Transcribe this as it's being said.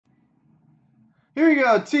Here we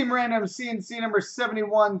go. Team random C&C number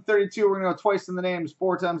 7132. We're going to go twice in the names,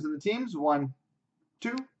 4 times in the teams. 1,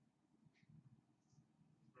 2.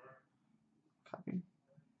 Copy.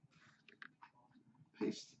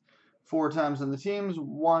 Paste. 4 times in the teams.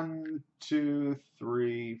 1, 2,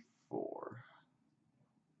 3, 4.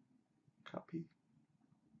 Copy.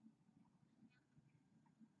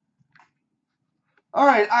 All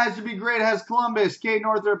right, Eyes to Be Great has Columbus, K.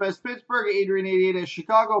 Northrup has Pittsburgh, Adrian88 has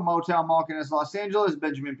Chicago, Motown Malkin has Los Angeles,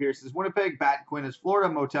 Benjamin Pierce has Winnipeg, Bat Quinn has Florida,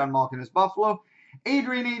 Motown Malkin has Buffalo,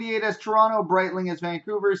 Adrian88 has Toronto, Breitling has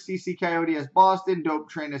Vancouver, CC Coyote has Boston, Dope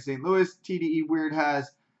Train has St. Louis, TDE Weird has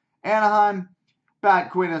Anaheim,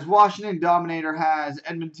 Bat Quinn has Washington, Dominator has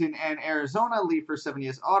Edmonton and Arizona, Leafer70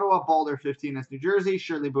 has Ottawa, Balder15 has New Jersey,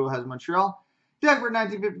 Shirley Boo has Montreal, Jagbird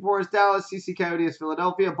 1954 is Dallas, CC Coyote is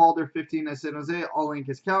Philadelphia, Balder 15 is San Jose, All Inc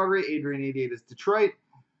is Calgary, Adrian 88 is Detroit,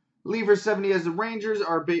 Lever 70 is the Rangers,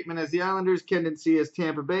 R Bateman as the Islanders, Kendon C is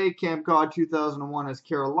Tampa Bay, Cam Cod 2001 is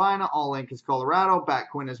Carolina, All Inc is Colorado, Bat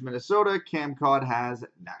Quinn is Minnesota, Cam Cod has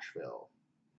Nashville.